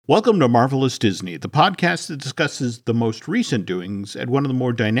Welcome to Marvelous Disney, the podcast that discusses the most recent doings at one of the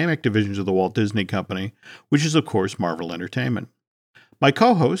more dynamic divisions of the Walt Disney Company, which is, of course, Marvel Entertainment. My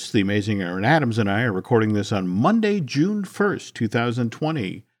co-host, the amazing Aaron Adams, and I are recording this on Monday, June 1st,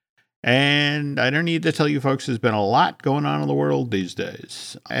 2020. And I don't need to tell you folks, there's been a lot going on in the world these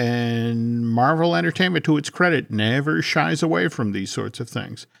days. And Marvel Entertainment, to its credit, never shies away from these sorts of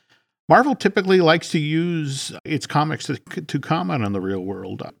things. Marvel typically likes to use its comics to comment on the real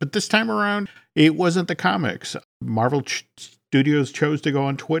world. But this time around, it wasn't the comics. Marvel Studios chose to go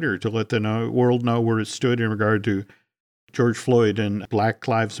on Twitter to let the world know where it stood in regard to George Floyd and Black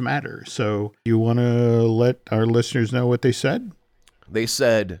Lives Matter. So you want to let our listeners know what they said? They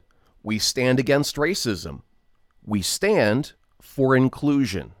said, "We stand against racism. We stand for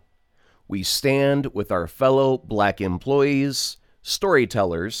inclusion. We stand with our fellow Black employees,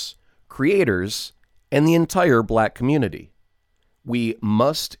 storytellers, creators, and the entire Black community. We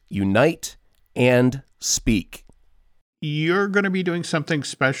must unite and speak." You're going to be doing something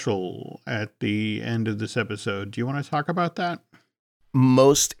special at the end of this episode. Do you want to talk about that?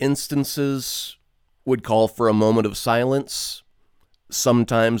 Most instances would call for a moment of silence.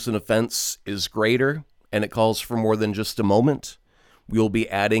 Sometimes an offense is greater, and it calls for more than just a moment. We will be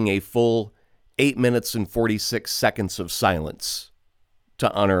adding a full 8 minutes and 46 seconds of silence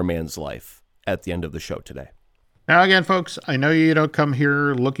to honor a man's life at the end of the show today. Now, again, folks, I know you don't come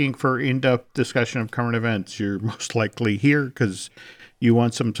here looking for in-depth discussion of current events. You're most likely here because you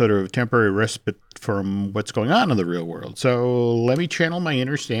want some sort of temporary respite from what's going on in the real world. So let me channel my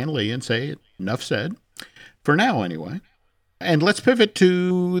inner Stan Lee and say, enough said, for now anyway. And let's pivot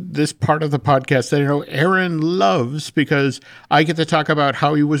to this part of the podcast that I know Aaron loves because I get to talk about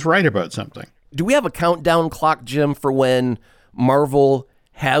how he was right about something. Do we have a countdown clock, Jim, for when Marvel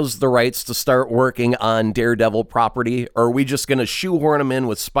has the rights to start working on Daredevil property? Or are we just going to shoehorn them in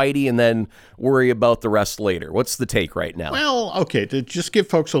with Spidey and then worry about the rest later? What's the take right now? Well, okay, to just give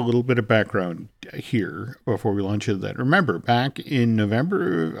folks a little bit of background here before we launch into that. Remember, back in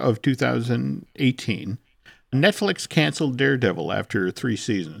November of 2018, Netflix canceled Daredevil after 3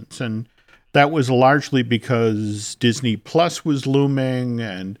 seasons. And that was largely because Disney Plus was looming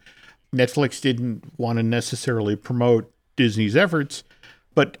and Netflix didn't want to necessarily promote Disney's efforts.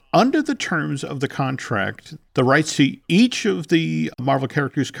 But under the terms of the contract, the rights to each of the Marvel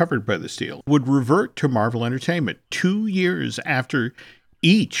characters covered by this deal would revert to Marvel Entertainment 2 years after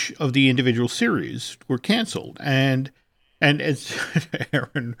each of the individual series were canceled. And as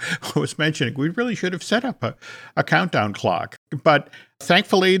Aaron was mentioning, we really should have set up a countdown clock. But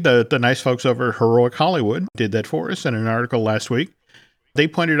thankfully, the nice folks over at Heroic Hollywood did that for us in an article last week. They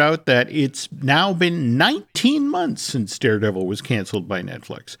pointed out that it's now been 19 months since Daredevil was canceled by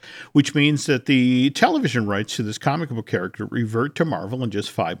Netflix, which means that the television rights to this comic book character revert to Marvel in just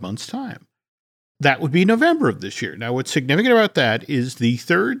 5 months' time. That would be November of this year. Now, what's significant about that is the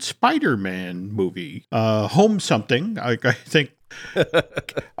third Spider-Man movie, Home Something. I think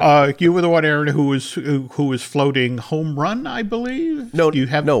you were the one, Aaron, who was floating Home Run, I believe.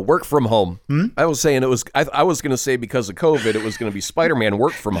 No, Work From Home. I was saying it was. I was going to say because of COVID, it was going to be Spider-Man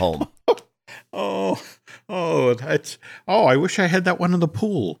Work From Home. I wish I had that one in the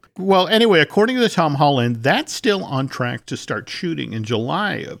pool. Well, anyway, according to Tom Holland, that's still on track to start shooting in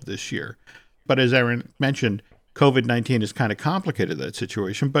July of this year. But as Aaron mentioned, COVID-19 has kind of complicated that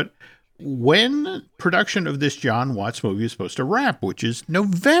situation. But when production of this John Watts movie is supposed to wrap, which is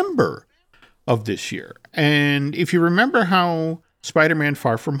November of this year. And if you remember how Spider-Man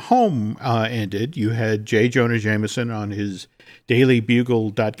Far From Home ended, you had J. Jonah Jameson on his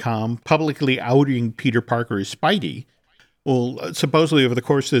dailybugle.com publicly outing Peter Parker as Spidey. Well, supposedly over the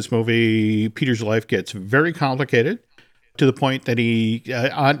course of this movie, Peter's life gets very complicated to the point that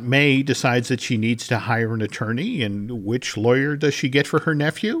Aunt May decides that she needs to hire an attorney. And which lawyer does she get for her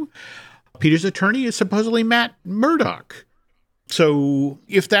nephew? Peter's attorney is supposedly Matt Murdock. So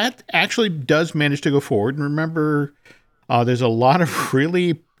if that actually does manage to go forward, and remember, there's a lot of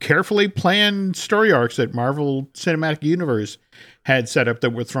really carefully planned story arcs that Marvel Cinematic Universe had set up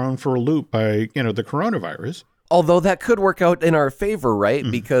that were thrown for a loop by, the coronavirus. Although that could work out in our favor, right?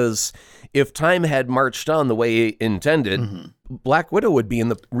 Mm-hmm. Because if time had marched on the way it intended, Black Widow would be in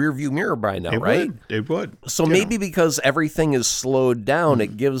the rearview mirror by now, right? It would. So maybe because everything is slowed down,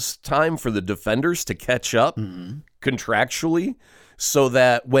 it gives time for the Defenders to catch up contractually so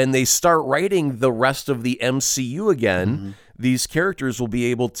that when they start writing the rest of the MCU again, these characters will be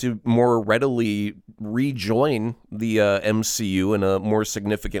able to more readily rejoin the MCU in a more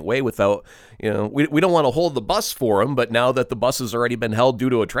significant way without, we don't want to hold the bus for them, but now that the bus has already been held due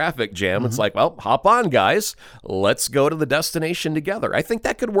to a traffic jam, it's like, well, hop on, guys. Let's go to the destination together. I think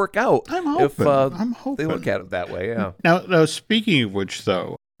that could work out I'm hoping. They look at it that way, yeah. Now, speaking of which,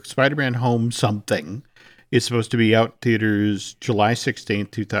 though, Spider-Man Home Something is supposed to be out theaters July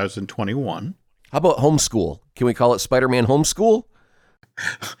 16th, 2021. How about homeschool? Can we call it Spider-Man Homeschool?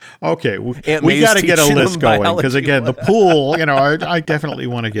 Okay, we got to get a list going because, again, the pool, I definitely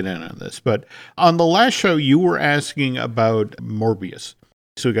want to get in on this. But on the last show, you were asking about Morbius.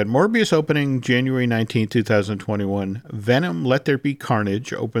 So we got Morbius opening January 19, 2021. Venom, Let There Be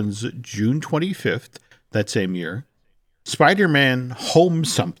Carnage opens June 25th, that same year. Spider-Man Home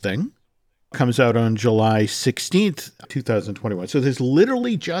Something comes out on July 16th, 2021. So there's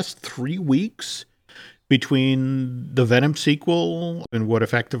literally just 3 weeks between the Venom sequel and what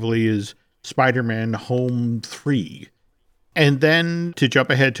effectively is Spider-Man Home 3. And then to jump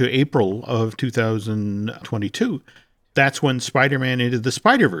ahead to April of 2022, that's when Spider-Man Into the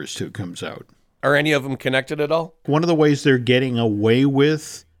Spider-Verse 2 comes out. Are any of them connected at all? One of the ways they're getting away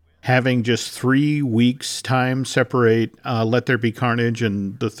with having just 3 weeks time separate Let There Be Carnage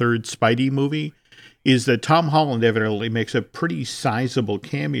and the third Spidey movie is that Tom Holland evidently makes a pretty sizable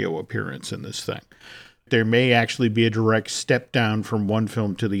cameo appearance in this thing. There may actually be a direct step down from one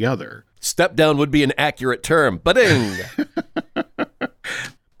film to the other. Step down would be an accurate term. Ba-ding!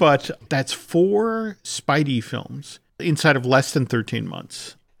 But that's 4 Spidey films inside of less than 13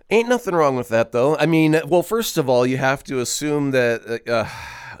 months. Ain't nothing wrong with that, though. I mean, well, first of all, you have to assume that,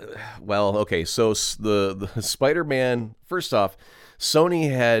 so the Spider-Man, first off,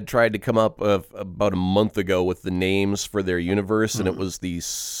 Sony had tried to come up about a month ago with the names for their universe, and it was the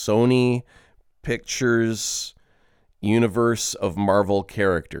Sony Pictures Universe of Marvel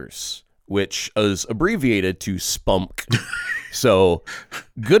Characters, which is abbreviated to SPUMP. So,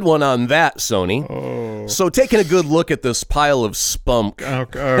 good one on that, Sony. Oh. So, taking a good look at this pile of spunk.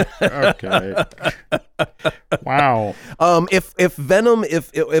 Okay. Wow. If Venom,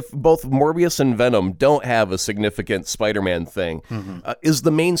 if both Morbius and Venom don't have a significant Spider-Man thing, is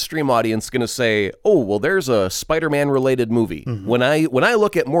the mainstream audience going to say, "Oh, well, there's a Spider-Man related movie"? When I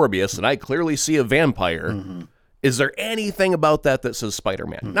look at Morbius and I clearly see a vampire, is there anything about that says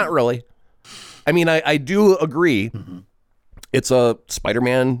Spider-Man? Not really. I mean, I do agree. It's a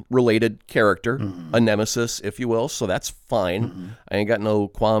Spider-Man related character, a nemesis, if you will, so that's fine. I ain't got no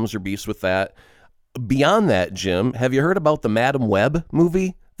qualms or beefs with that. Beyond that, Jim, have you heard about the Madam Web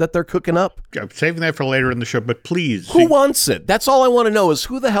movie that they're cooking up? I'm saving that for later in the show, but please. Who wants it? That's all I want to know is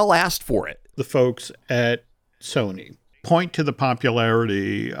who the hell asked for it? The folks at Sony point to the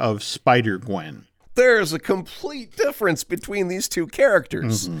popularity of Spider-Gwen. There's a complete difference between these two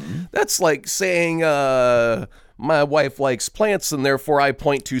characters. That's like saying, my wife likes plants and therefore I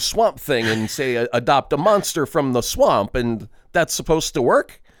point to Swamp Thing and say adopt a monster from the swamp, and that's supposed to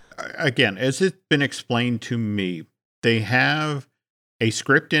work? Again, as it's been explained to me, they have a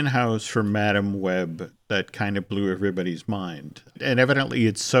script in-house for Madam Web that kind of blew everybody's mind. And evidently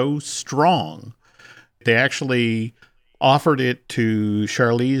it's so strong, they actually offered it to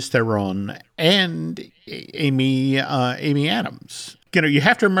Charlize Theron and Amy Adams. You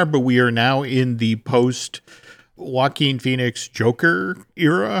have to remember we are now in the post Joaquin Phoenix Joker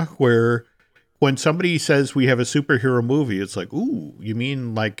era, where when somebody says we have a superhero movie, it's like, ooh, you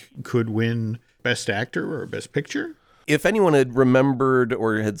mean like could win Best Actor or Best Picture? If anyone had remembered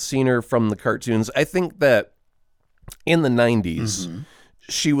or had seen her from the cartoons, I think that in the 90s,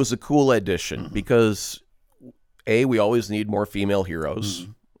 she was a cool addition because, A, we always need more female heroes.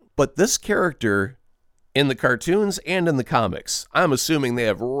 But this character in the cartoons and in the comics, I'm assuming they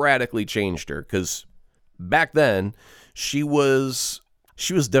have radically changed her because back then, she was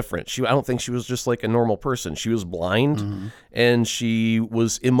different. I don't think she was just like a normal person. She was blind and she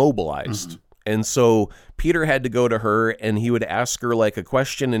was immobilized. And so Peter had to go to her and he would ask her like a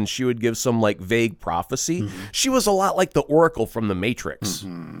question and she would give some like vague prophecy. She was a lot like the Oracle from the Matrix.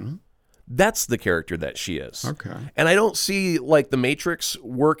 That's the character that she is. Okay. And I don't see like the Matrix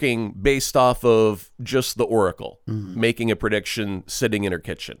working based off of just the Oracle making a prediction sitting in her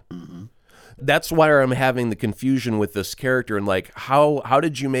kitchen. That's why I'm having the confusion with this character and like how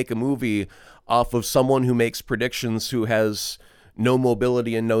did you make a movie off of someone who makes predictions who has no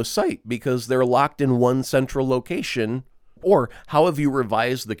mobility and no sight because they're locked in one central location? Or how have you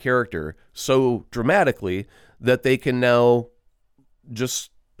revised the character so dramatically that they can now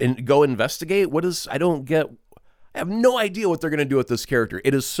just go investigate? I don't get I have no idea what they're going to do with this character.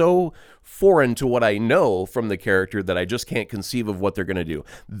 It is so foreign to what I know from the character that I just can't conceive of what they're going to do.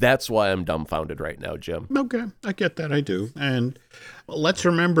 That's why I'm dumbfounded right now, Jim. Okay, I get that. I do. And let's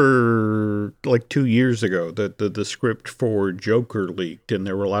remember, like 2 years ago, that the script for Joker leaked, and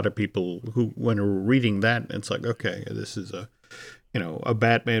there were a lot of people who, when they were reading that, it's like, okay, this is a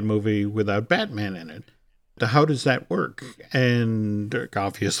Batman movie without Batman in it. How does that work? And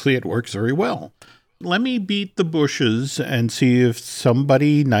obviously it works very well. Let me beat the bushes and see if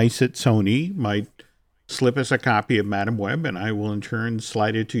somebody nice at Sony might slip us a copy of Madam Web, and I will in turn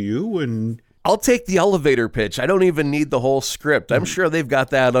slide it to you. And I'll take the elevator pitch. I don't even need the whole script. I'm sure they've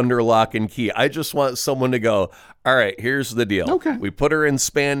got that under lock and key. I just want someone to go, all right, here's the deal. Okay. We put her in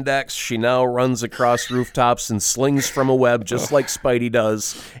spandex. She now runs across rooftops and slings from a web just like Spidey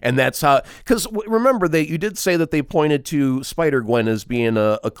does. And that's how, because remember, you did say that they pointed to Spider-Gwen as being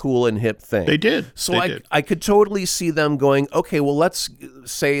a cool and hip thing. They did. So I could totally see them going, okay, well, let's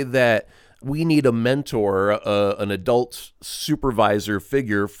say that we need a mentor, an adult supervisor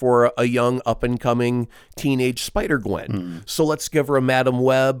figure for a young up-and-coming teenage Spider-Gwen. So let's give her a Madam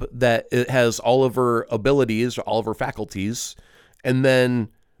Web that it has all of her abilities, all of her faculties, and then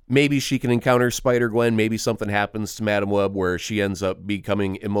maybe she can encounter Spider-Gwen. Maybe something happens to Madam Web where she ends up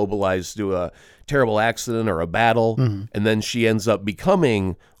becoming immobilized due to a terrible accident or a battle, and then she ends up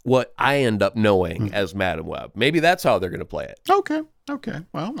becoming what I end up knowing as Madam Web. Maybe that's how they're going to play it. Okay.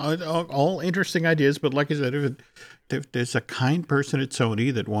 Well, all interesting ideas, but like I said, if there's a kind person at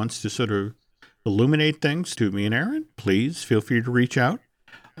Sony that wants to sort of illuminate things to me and Aaron, please feel free to reach out.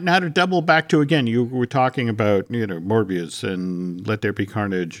 Now to double back to, again, you were talking about, Morbius and Let There Be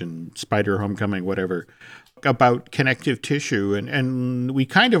Carnage and Spider Homecoming, whatever, about connective tissue. And we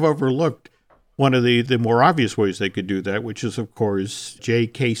kind of overlooked one of the more obvious ways they could do that, which is, of course,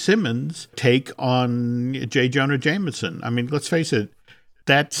 J.K. Simmons' take on J. Jonah Jameson. I mean, let's face it,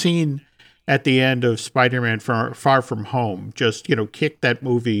 that scene at the end of Spider-Man Far From Home just, kicked that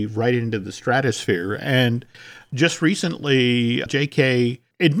movie right into the stratosphere. And just recently, J.K.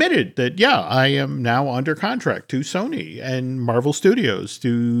 admitted that, I am now under contract to Sony and Marvel Studios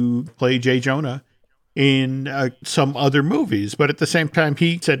to play J. Jonah in some other movies. But at the same time,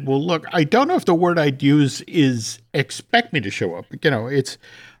 he said, well, look, I don't know if the word I'd use is expect me to show up. It's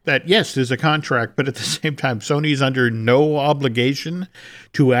that, yes, there's a contract, but at the same time, Sony's under no obligation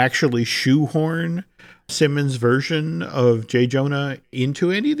to actually shoehorn Simmons' version of J. Jonah into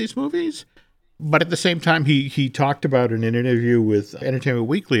any of these movies. But at the same time, he talked about in an interview with Entertainment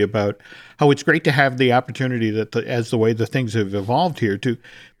Weekly about how it's great to have the opportunity that, as the way the things have evolved here, to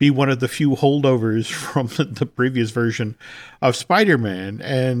be one of the few holdovers from the previous version of Spider-Man.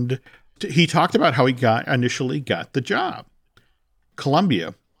 And he talked about how he initially got the job.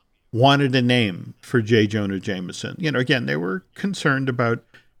 Columbia wanted a name for J. Jonah Jameson. Again, they were concerned about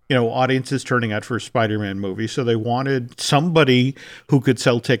audiences turning out for a Spider-Man movie, so they wanted somebody who could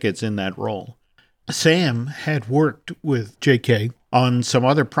sell tickets in that role. Sam had worked with J.K. on some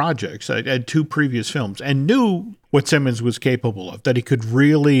other projects, at 2 previous films, and knew what Simmons was capable of, that he could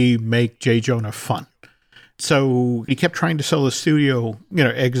really make J. Jonah fun. So he kept trying to sell the studio,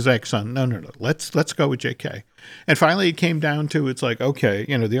 execs on, no, let's go with J.K. And finally it came down to, it's like, okay,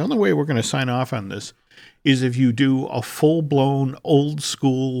 the only way we're going to sign off on this is if you do a full-blown,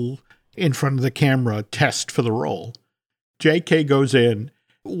 old-school, in front of the camera test for the role. J.K. goes in.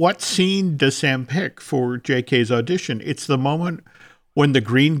 What scene does Sam pick for J.K.'s audition? It's the moment when the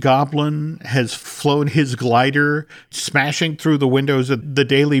Green Goblin has flown his glider, smashing through the windows of the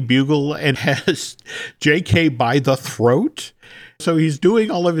Daily Bugle, and has J.K. by the throat. So he's doing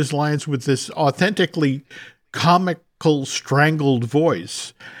all of his lines with this authentically comical, strangled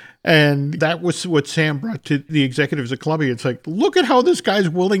voice. And that was what Sam brought to the executives at Columbia. It's like, look at how this guy's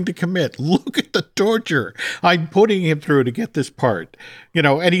willing to commit. Look at the torture I'm putting him through to get this part.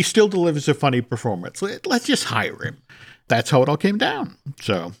 And he still delivers a funny performance. Let's just hire him. That's how it all came down.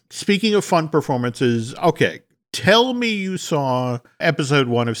 So, speaking of fun performances, okay, tell me you saw episode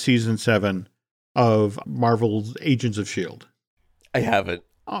 1 of season 7 of Marvel's Agents of S.H.I.E.L.D. I haven't.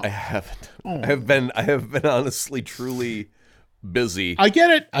 Oh. I haven't. Oh. I have been honestly, truly busy. I get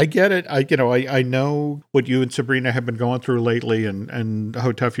it. I know what you and Sabrina have been going through lately and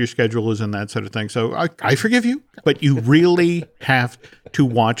how tough your schedule is and that sort of thing. So I forgive you, but you really have to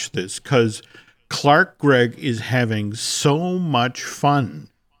watch this because Clark Gregg is having so much fun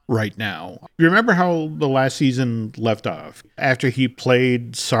right now. You remember how the last season left off? After he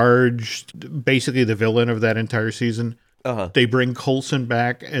played Sarge, basically the villain of that entire season, they bring Coulson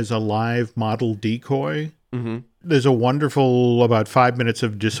back as a live model decoy. Mm-hmm. There's a wonderful about 5 minutes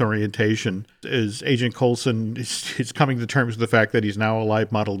of disorientation as Agent Coulson is coming to terms with the fact that he's now a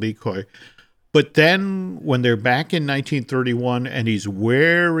live model decoy. But then when they're back in 1931 and he's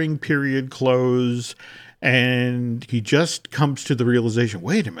wearing period clothes and he just comes to the realization,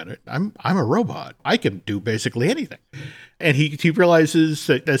 wait a minute, I'm a robot. I can do basically anything. And he realizes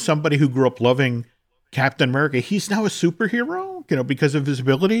that as somebody who grew up loving Captain America, he's now a superhero, because of his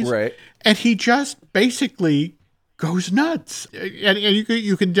abilities. Right. And he just basically goes nuts. And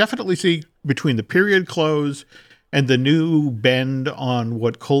you can definitely see between the period clothes and the new bend on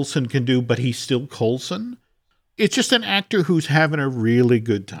what Coulson can do, but he's still Coulson. It's just an actor who's having a really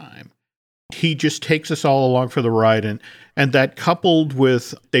good time. He just takes us all along for the ride. And that coupled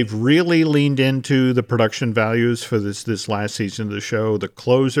with, they've really leaned into the production values for this last season of the show. The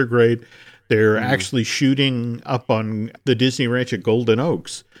clothes are great. They're actually shooting up on the Disney Ranch at Golden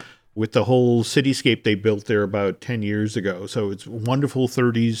Oaks with the whole cityscape they built there about 10 years ago. So it's wonderful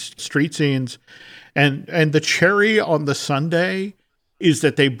 30s street scenes. And the cherry on the sundae is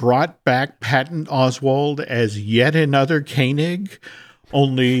that they brought back Patton Oswalt as yet another Koenig,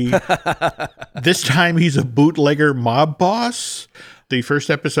 only this time he's a bootlegger mob boss. The first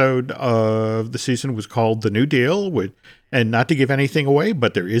episode of the season was called The New Deal, and not to give anything away,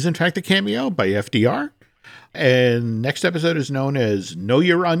 but there is in fact a cameo by FDR. And next episode is known as Know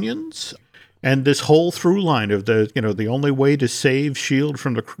Your Onions. And this whole through line of the only way to save S.H.I.E.L.D.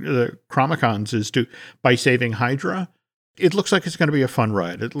 from the Chromicons is by saving Hydra. It looks like it's going to be a fun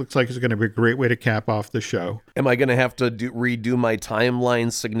ride. It looks like it's going to be a great way to cap off the show. Am I going to have to redo my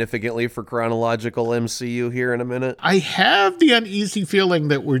timeline significantly for chronological MCU here in a minute? I have the uneasy feeling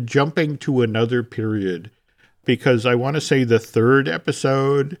that we're jumping to another period because I want to say the third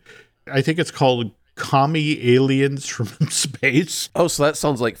episode, I think it's called Commie Aliens from Space. Oh, so that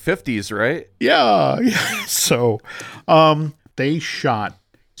sounds like 50s, right? Yeah. So they shot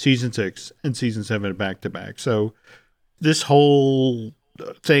season 6 and season 7 back to back. So this whole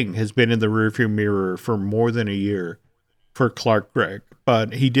thing has been in the rearview mirror for more than a year for Clark Gregg.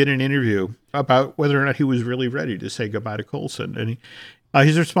 But he did an interview about whether or not he was really ready to say goodbye to Coulson. And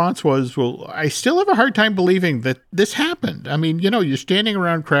his response was, well, I still have a hard time believing that this happened. I mean, you're standing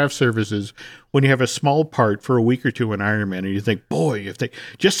around craft services when you have a small part for a week or two in Iron Man, and you think, boy, if they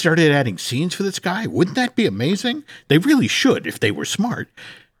just started adding scenes for this guy, wouldn't that be amazing? They really should if they were smart.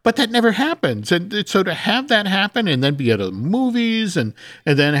 But that never happens. And so to have that happen and then be at the movies and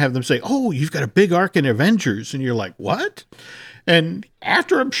then have them say, oh, you've got a big arc in Avengers. And you're like, what? And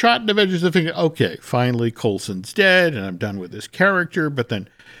after I'm shot in Avengers, I think, okay, finally Coulson's dead and I'm done with this character. But then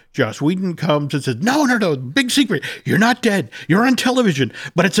Joss Whedon comes and says, no, big secret. You're not dead. You're on television,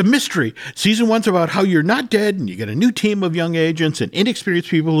 but it's a mystery. Season 1's about how you're not dead and you get a new team of young agents and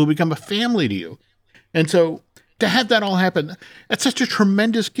inexperienced people who become a family to you. And so to have that all happen, that's such a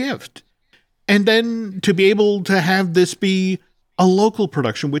tremendous gift. And then to be able to have this be a local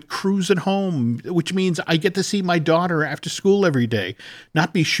production with crews at home, which means I get to see my daughter after school every day,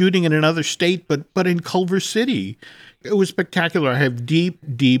 not be shooting in another state, but in Culver City. It was spectacular. I have deep,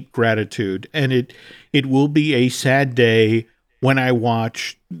 deep gratitude. And it will be a sad day when I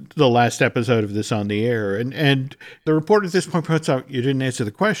watch the last episode of this on the air. And the report at this point puts out, you didn't answer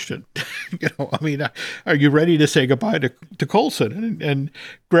the question. Are you ready to say goodbye to Coulson? And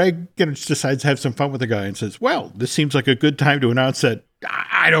Greg decides to have some fun with the guy and says, well, this seems like a good time to announce that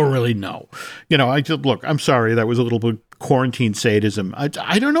I don't really know. Look, I'm sorry, that was a little bit quarantine sadism.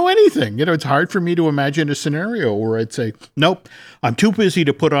 I don't know anything. It's hard for me to imagine a scenario where I'd say, nope, I'm too busy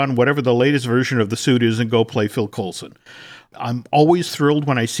to put on whatever the latest version of the suit is and go play Phil Coulson. I'm always thrilled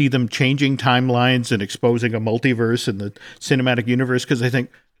when I see them changing timelines and exposing a multiverse in the cinematic universe because I think,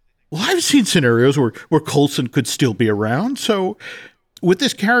 well, I've seen scenarios where Coulson could still be around. So with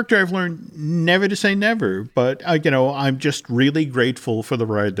this character, I've learned never to say never. But, I'm just really grateful for the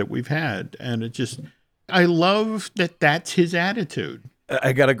ride that we've had. And I love that that's his attitude.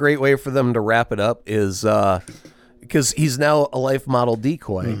 I got a great way for them to wrap it up is because he's now a life model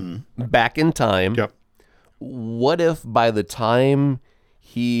decoy back in time. Yep. What if by the time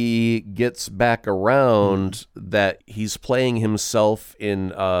he gets back around that he's playing himself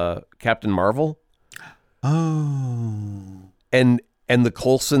in Captain Marvel? Oh. And the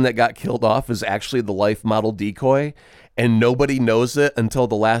Coulson that got killed off is actually the life model decoy, and nobody knows it until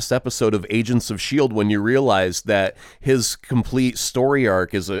the last episode of Agents of S.H.I.E.L.D. when you realize that his complete story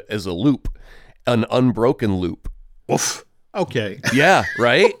arc is a loop, an unbroken loop. Oof. Okay. Yeah,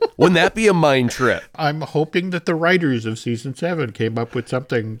 right? Wouldn't that be a mind trip? I'm hoping that the writers of season 7 came up with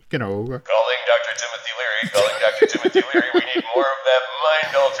something, Calling Dr. Timothy Leary. Calling Dr. Timothy Leary. We need more of that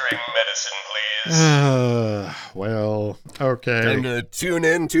mind-altering medicine, please. Okay. Time to tune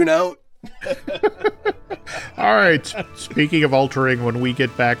in, tune out. All right. Speaking of altering, when we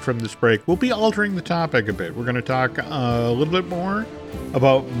get back from this break, we'll be altering the topic a bit. We're going to talk a little bit more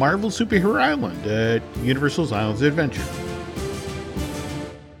about Marvel Superhero Island at Universal's Islands of Adventure.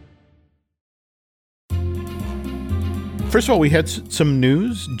 First of all, we had some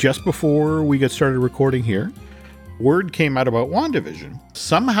news just before we get started recording here. Word came out about WandaVision.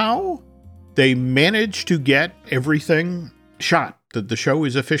 Somehow, they managed to get everything shot. The show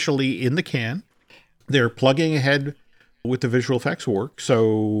is officially in the can. They're plugging ahead with the visual effects work.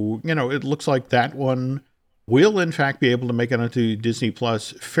 So, it looks like that one will, in fact, be able to make it onto Disney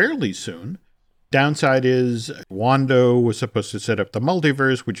Plus fairly soon. Downside is Wanda was supposed to set up the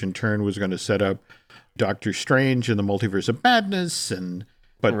multiverse, which in turn was going to set up Doctor Strange and the Multiverse of Madness.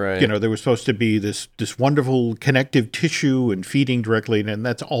 But right. There was supposed to be this wonderful connective tissue and feeding directly, and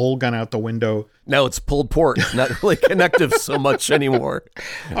that's all gone out the window. Now it's pulled pork, not really connective so much anymore.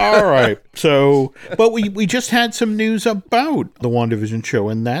 All right. So, but we just had some news about the WandaVision show,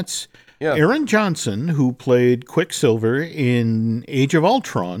 and that's Aaron Johnson, who played Quicksilver in Age of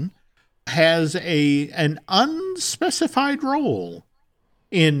Ultron, has an unspecified role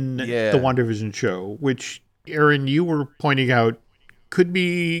in the WandaVision show, which, Aaron, you were pointing out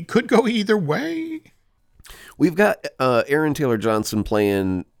could go either way. We've got Aaron Taylor Johnson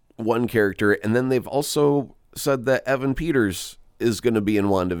playing one character, and then they've also said that Evan Peters is going to be in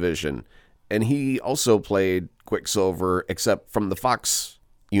WandaVision, and he also played Quicksilver, except from the Fox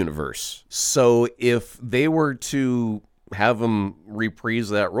universe. So if they were to have him reprise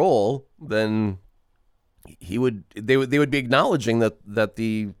that role, then they would be acknowledging that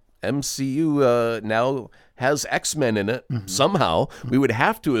the MCU now has X-Men in it somehow. We would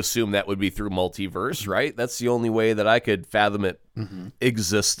have to assume that would be through multiverse, right? That's the only way that I could fathom it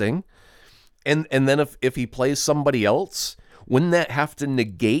existing. And then if he plays somebody else, wouldn't that have to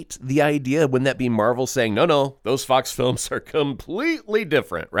negate the idea? Wouldn't that be Marvel saying, no, those Fox films are completely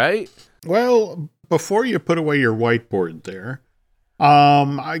different, right? Well, before you put away your whiteboard there,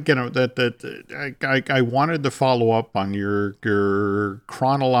 I wanted to follow up on your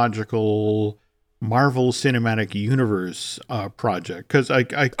chronological Marvel Cinematic Universe project, because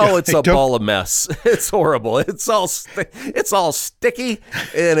it's a ball of mess. It's horrible. It's all sticky,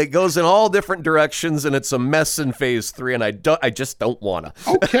 and it goes in all different directions, and it's a mess in Phase 3. And I just don't want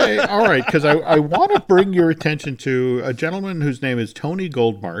to. Okay, all right, because I want to bring your attention to a gentleman whose name is Tony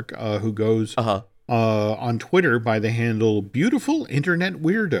Goldmark, who goes on Twitter by the handle Beautiful Internet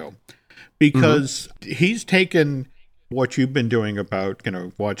Weirdo, because he's taken what you've been doing about,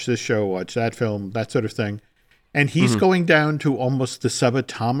 watch this show, watch that film, that sort of thing. And he's going down to almost the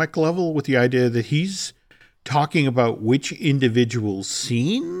subatomic level with the idea that he's talking about which individual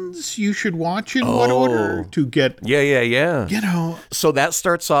scenes you should watch in what order to get. Yeah. So that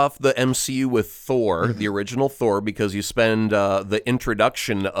starts off the MCU with Thor, the original Thor, because you spend the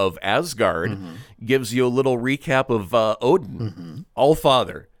introduction of Asgard, gives you a little recap of Odin,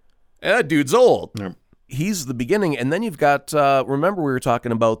 All-Father. That dude's old. Yep. He's the beginning. And then you've got, remember we were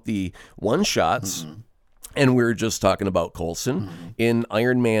talking about the one-shots, and we were just talking about Coulson in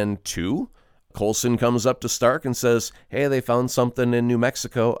Iron Man 2. Coulson comes up to Stark and says, hey, they found something in New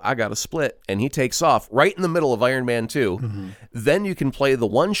Mexico. I got a split. And he takes off right in the middle of Iron Man 2. Then you can play the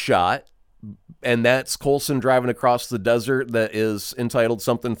one-shot, and that's Coulson driving across the desert that is entitled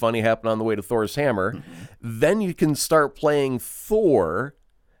Something Funny Happened on the Way to Thor's Hammer. Then you can start playing Thor,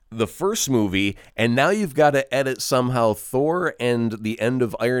 the first movie, and now you've got to edit somehow Thor and the end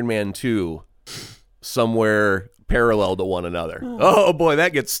of Iron Man 2 somewhere parallel to one another. Oh boy,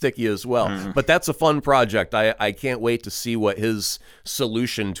 that gets sticky as well. But that's a fun project. I can't wait to see what his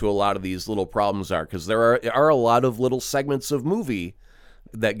solution to a lot of these little problems are, because there are a lot of little segments of movie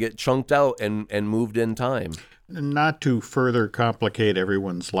that get chunked out and moved in time. Not to further complicate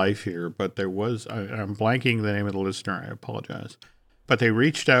everyone's life here, but there was, I'm blanking the name of the listener, I apologize. But they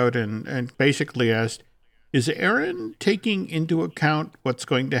reached out and basically asked, is Aaron taking into account what's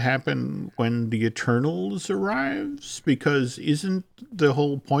going to happen when the Eternals arrives? Because isn't the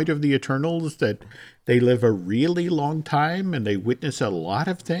whole point of the Eternals that they live a really long time and they witness a lot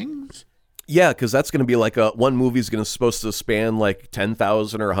of things? Yeah, because that's going to be like one movie's supposed to span like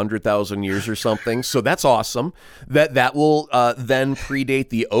 10,000 or 100,000 years or something. So that's awesome. That will then predate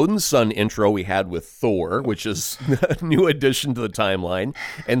the Odin's Son intro we had with Thor, which is a new addition to the timeline.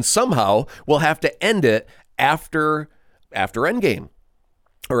 And somehow we'll have to end it after Endgame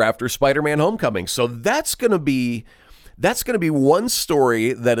or after Spider-Man Homecoming. So that's going to be That's going to be one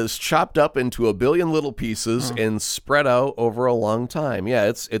story that is chopped up into a billion little pieces and spread out over a long time. Yeah,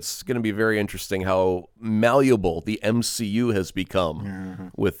 it's going to be very interesting how malleable the MCU has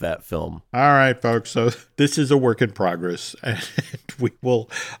become with that film. All right, folks. So this is a work in progress, and we will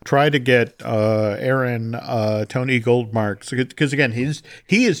try to get Aaron Tony Goldmark, because again,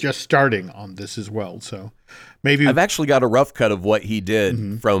 he is just starting on this as well. So maybe I've actually got a rough cut of what he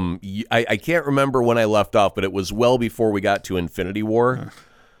did from. I can't remember when I left off, but it was well before we got to Infinity War.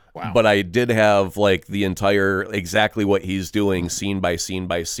 Wow. But I did have like the entire exactly what he's doing, scene by scene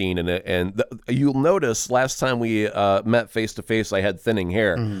by scene, and you'll notice last time we met face to face, I had thinning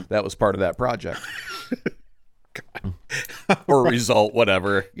hair. That was part of that project. Or result,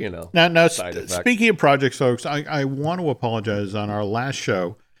 whatever, Now, side effect. Speaking of projects, folks, I want to apologize. On our last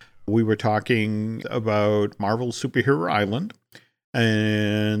show, we were talking about Marvel Superhero Island,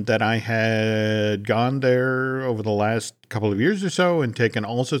 and that I had gone there over the last couple of years or so and taken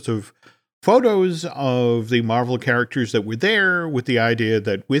all sorts of photos of the Marvel characters that were there, with the idea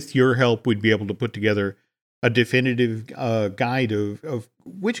that with your help, we'd be able to put together a definitive guide of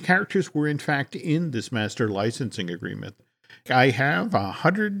which characters were in fact in this master licensing agreement. I have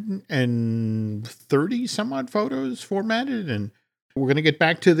 130 some odd photos formatted, and we're going to get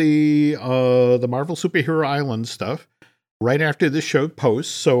back to the Marvel Superhero Island stuff right after this show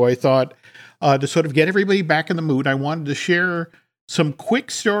posts. So I thought to sort of get everybody back in the mood, I wanted to share some quick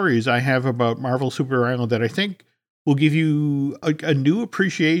stories I have about Marvel Super Island that I think will give you a new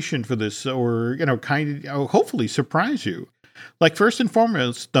appreciation for this, or, kind of hopefully surprise you. Like, first and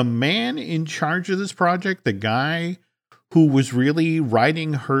foremost, the man in charge of this project, the guy who was really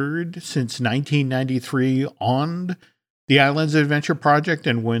riding herd since 1993 on the Islands Adventure project,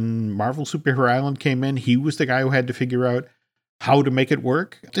 and when Marvel Superhero Island came in, he was the guy who had to figure out how to make it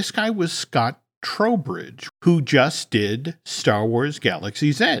work. This guy was Scott Trowbridge, who just did Star Wars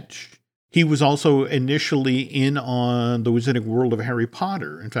Galaxy's Edge. He was also initially in on the Wizarding World of Harry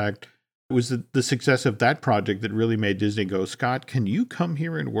Potter. In fact, it was the success of that project that really made Disney go, Scott, can you come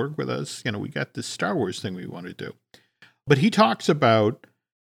here and work with us? We got this Star Wars thing we want to do. But he talks about,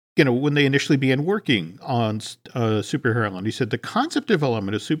 when they initially began working on Superhero Island, he said the concept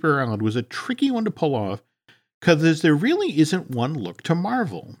development of Superhero Island was a tricky one to pull off because there really isn't one look to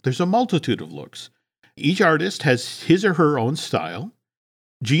Marvel. There's a multitude of looks. Each artist has his or her own style.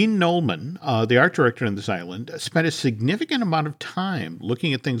 Gene Nolman, the art director on this island, spent a significant amount of time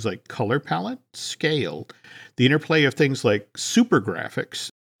looking at things like color palette, scale, the interplay of things like super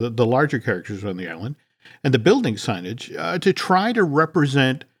graphics, the larger characters on the island, and the building signage to try to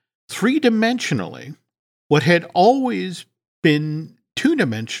represent three-dimensionally what had always been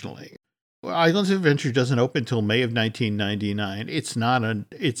two-dimensionally. Islands of Adventure doesn't open until May of 1999. It's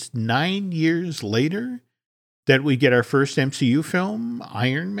 9 years later that we get our first MCU film,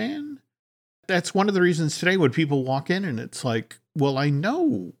 Iron Man. That's one of the reasons today when people walk in and it's like, well, I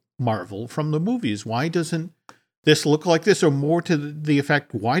know Marvel from the movies. Why doesn't this look like this? Or more to the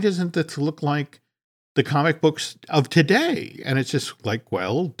effect, why doesn't this look like the comic books of today? And it's just like,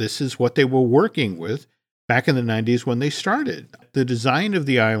 well, this is what they were working with back in the 90s when they started. The design of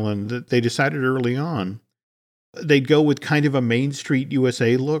the island, that they decided early on, they'd go with kind of a Main Street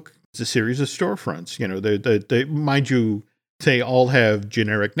USA look. It's a series of storefronts. They mind you, they all have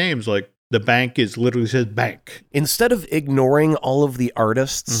generic names, like the bank literally says bank. Instead of ignoring all of the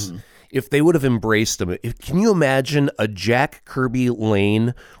artists, if they would have embraced them, can you imagine a Jack Kirby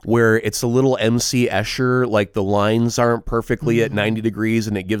lane where it's a little MC Escher, like the lines aren't perfectly at 90 degrees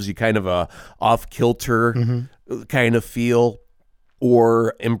and it gives you kind of a off-kilter kind of feel?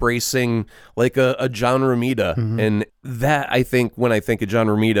 Or embracing like a John Romita. And that, I think, when I think of John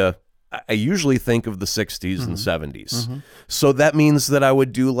Romita, I usually think of the 60s and 70s. So that means that I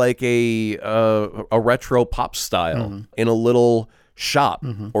would do like a retro pop style in a little shop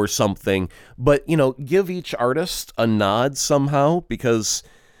or something. But, give each artist a nod somehow, because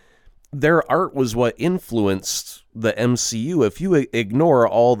their art was what influenced the MCU. If you ignore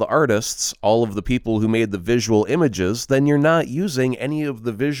all the artists, all of the people who made the visual images, then you're not using any of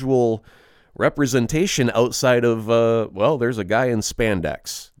the visual representation outside of, there's a guy in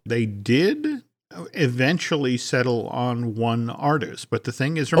spandex. They did eventually settle on one artist. But the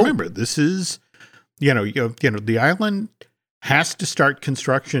thing is, remember, this is, the island has to start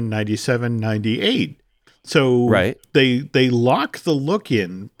construction 97, 98. So right. they lock the look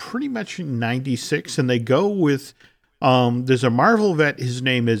in pretty much in 96, and they go with, there's a Marvel vet, his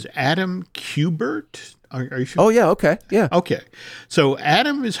name is Adam Kubert. Are you sure? Oh, yeah, okay, yeah. Okay. So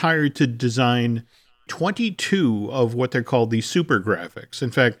Adam is hired to design 22 of what they're called the super graphics.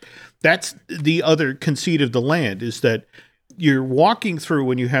 In fact, that's the other conceit of the land, is that you're walking through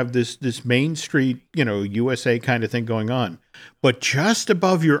when you have this main street, USA kind of thing going on. But just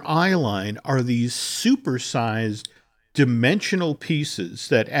above your eye line are these supersized dimensional pieces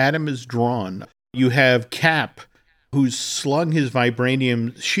that Adam has drawn. You have Cap, who's slung his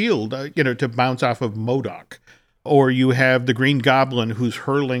vibranium shield, to bounce off of MODOK. Or you have the Green Goblin, who's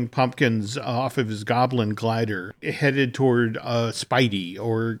hurling pumpkins off of his goblin glider, headed toward Spidey.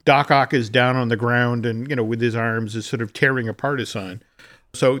 Or Doc Ock is down on the ground and, with his arms is sort of tearing apart a sign.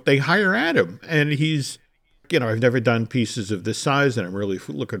 So they hire Adam, and he's, I've never done pieces of this size, and I'm really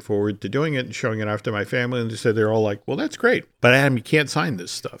looking forward to doing it and showing it off to my family. And they said, they're all like, well, that's great. But Adam, you can't sign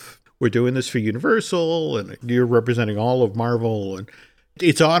this stuff. We're doing this for Universal, and you're representing all of Marvel, and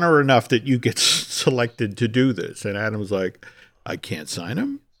it's honor enough that you get selected to do this. And Adam's like, I can't sign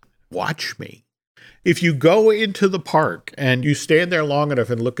him. Watch me. If you go into the park and you stand there long enough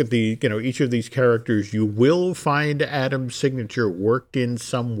and look at each of these characters, you will find Adam's signature worked in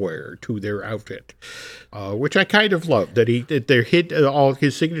somewhere to their outfit, which I kind of love, that they're hid. All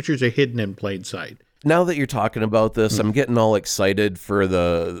his signatures are hidden in plain sight. Now that you're talking about this, I'm getting all excited for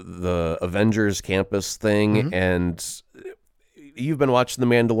the Avengers campus thing, and you've been watching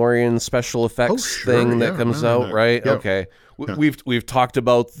the Mandalorian special effects thing that comes out, right? Yeah. Okay. We've talked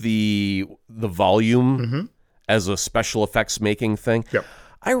about the volume as a special effects making thing. Yep.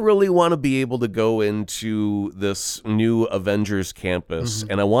 I really want to be able to go into this new Avengers campus,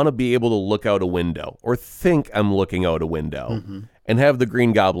 and I want to be able to look out a window, or think I'm looking out a window, and have the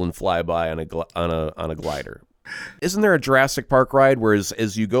Green Goblin fly by on a glider. Isn't there a Jurassic Park ride where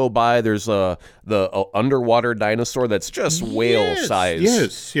as you go by, there's the underwater dinosaur that's just whale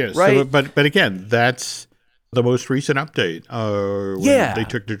size? Yes. Right? So, but again, that's the most recent update. When they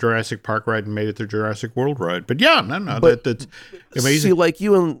took the Jurassic Park ride and made it the Jurassic World ride. But that's amazing. See, like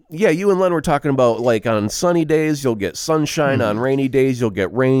you and Len were talking about, like on sunny days you'll get sunshine, on rainy days you'll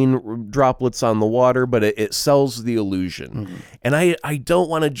get rain droplets on the water, but it sells the illusion. And I don't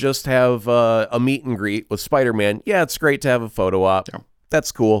want to just have a meet and greet with Spider-Man. Yeah, it's great to have a photo op. Yeah.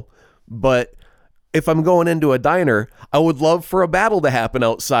 That's cool. But if I'm going into a diner, I would love for a battle to happen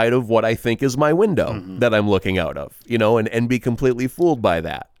outside of what I think is my window that I'm looking out of, and be completely fooled by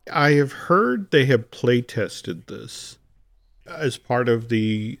that. I have heard they have play tested this as part of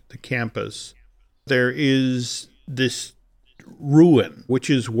the campus. There is this ruin, which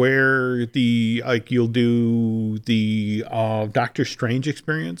is where you'll do the Doctor Strange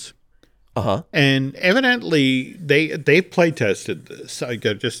experience. And evidently they play tested this. I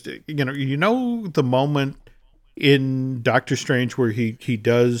got just the moment in Doctor Strange where he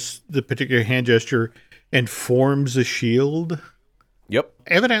does the particular hand gesture and forms a shield. Yep.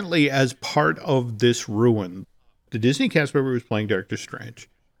 Evidently, as part of this ruin, the Disney cast member who's playing Doctor Strange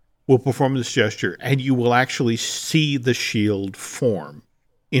will perform this gesture, and you will actually see the shield form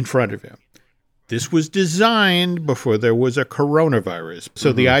in front of him. This was designed before there was a coronavirus.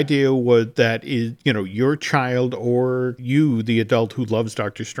 So the idea was that your child, or you, the adult who loves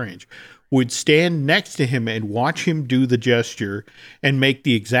Doctor Strange, would stand next to him and watch him do the gesture and make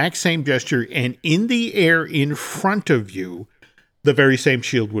the exact same gesture, and in the air in front of you, the very same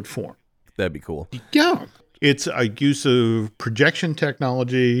shield would form. That'd be cool. Yeah. It's a use of projection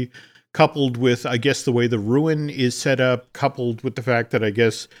technology coupled with, I guess, the way the ruin is set up, coupled with the fact that I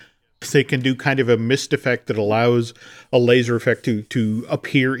guess they can do kind of a mist effect that allows a laser effect to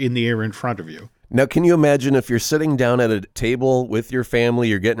appear in the air in front of you. Now, can you imagine if you're sitting down at a table with your family,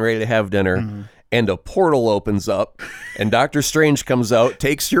 you're getting ready to have dinner, and a portal opens up, and Doctor Strange comes out,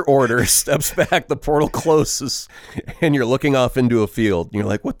 takes your order, steps back, the portal closes, and you're looking off into a field. And you're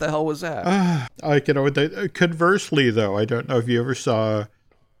like, what the hell was that? Conversely, though, I don't know if you ever saw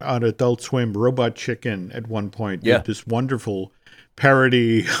on Adult Swim Robot Chicken at one point. Yeah. This wonderful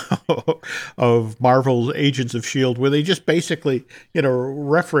parody of Marvel's Agents of S.H.I.E.L.D., where they just basically,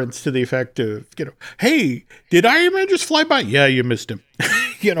 reference to the effect of, hey, did Iron Man just fly by? Yeah, you missed him.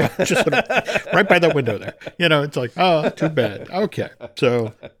 Just sort of right by that window there. It's like, oh, too bad. Okay.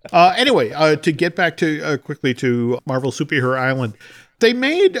 So anyway, to get back to quickly to Marvel Superhero Island, they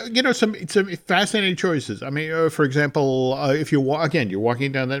made, some fascinating choices. I mean, for example, if you're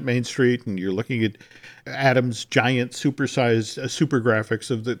walking down that main street and you're looking at Adam's giant supersized super graphics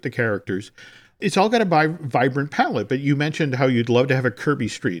of the characters, it's all got a vibrant palette. But you mentioned how you'd love to have a Kirby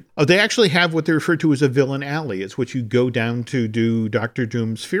Street. They actually have what they refer to as a villain alley. It's what you go down to do Doctor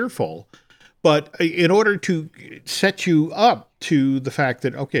Doom's Fearfall. But in order to set you up to the fact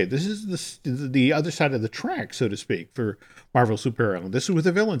that, okay, this is the other side of the track, so to speak, for Marvel Superhero. This is where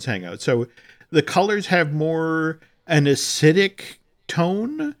the villains hang out. So the colors have more an acidic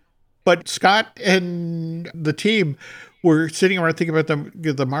tone, but Scott and the team were sitting around thinking about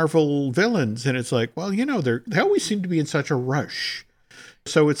the Marvel villains, and it's like, well, they always seem to be in such a rush.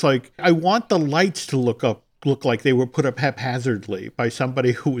 So it's like, I want the lights to look like they were put up haphazardly by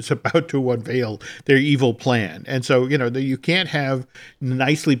somebody who was about to unveil their evil plan. And so, you can't have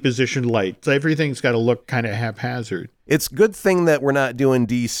nicely positioned lights. Everything's got to look kind of haphazard. It's a good thing that we're not doing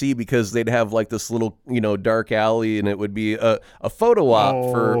DC, because they'd have like this little, dark alley, and it would be a photo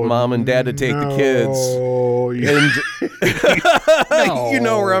op for mom and dad to take the kids. And you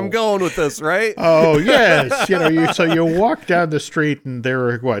know where I'm going with this, right? Oh, yes. So you walk down the street and there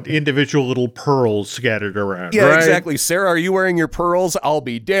are individual little pearls scattered around. Yeah, right? Exactly. Sarah, are you wearing your pearls? I'll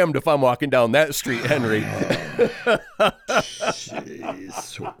be damned if I'm walking down that street, Henry.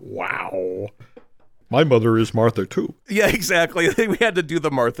 Jeez. Wow. My mother is Martha, too. Yeah, exactly. We had to do the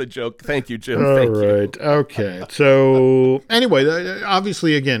Martha joke. Thank you, Jim. All Thank right. you. Okay. So anyway,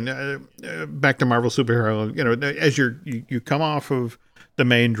 obviously, again, back to Marvel Superhero, as you come off of the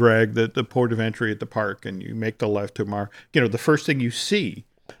main drag, the port of entry at the park, and you make the left to the first thing you see,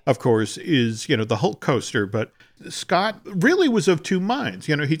 of course, is, the Hulk coaster. But Scott really was of two minds.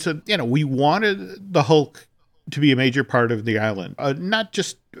 He said, we wanted the Hulk to be a major part of the island, not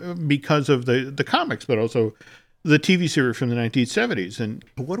just because of the comics, but also the TV series from the 1970s. And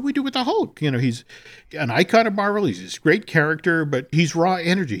what do we do with the Hulk? He's an icon of Marvel. He's this great character, but he's raw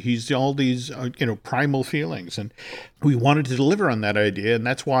energy. He's all these, primal feelings. And we wanted to deliver on that idea. And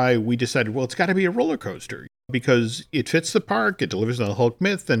that's why we decided, well, it's got to be a roller coaster, because it fits the park. It delivers on the Hulk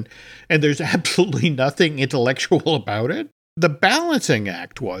myth. And there's absolutely nothing intellectual about it. The balancing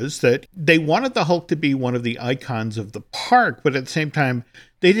act was that they wanted the Hulk to be one of the icons of the park, but at the same time,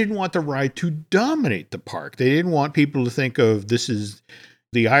 they didn't want the ride to dominate the park. They didn't want people to think of this as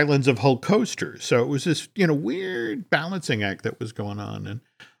the islands of Hulk coasters. So it was this, weird balancing act that was going on.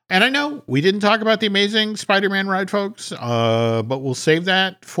 And I know we didn't talk about the amazing Spider-Man ride, folks, but we'll save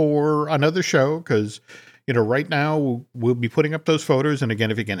that for another show, because, right now we'll be putting up those photos. And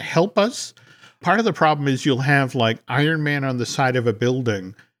again, if you can help us, part of the problem is you'll have like Iron Man on the side of a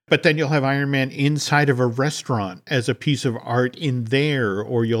building, but then you'll have Iron Man inside of a restaurant as a piece of art in there,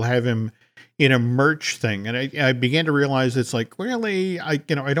 or you'll have him in a merch thing. And I began to realize it's like, really, I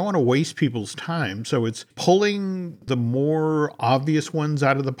don't want to waste people's time. So it's pulling the more obvious ones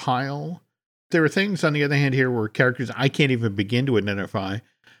out of the pile. There are things, on the other hand, here where characters I can't even begin to identify.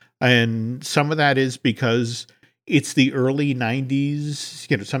 And some of that is because it's the early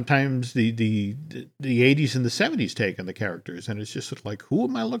 90s, sometimes the 80s and the 70s take on the characters. And it's just sort of like, who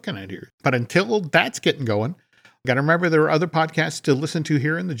am I looking at here? But until that's getting going, got to remember there are other podcasts to listen to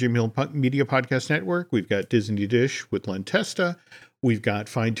here in the Jim Hill Media Podcast Network. We've got Disney Dish with Len Testa. We've got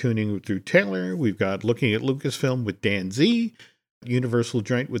Fine Tuning with Drew Taylor. We've got Looking at Lucasfilm with Dan Z. Universal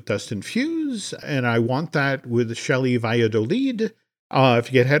Joint with Dustin Fuse. And I Want That with Shelley Valladolid.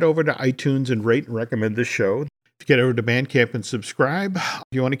 If you head over to iTunes and rate and recommend this show. Get over to Bandcamp and subscribe if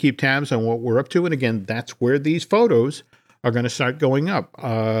you want to keep tabs on what we're up to. And again, that's where these photos are going to start going up.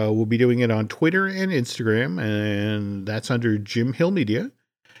 We'll be doing it on Twitter and Instagram, and that's under Jim Hill Media.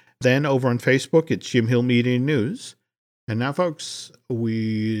 Then over on Facebook, it's Jim Hill Media News. And now, folks,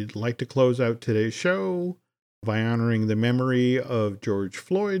 we'd like to close out today's show by honoring the memory of George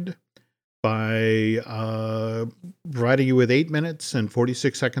Floyd by providing you with 8 minutes and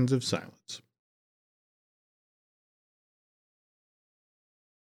 46 seconds of silence.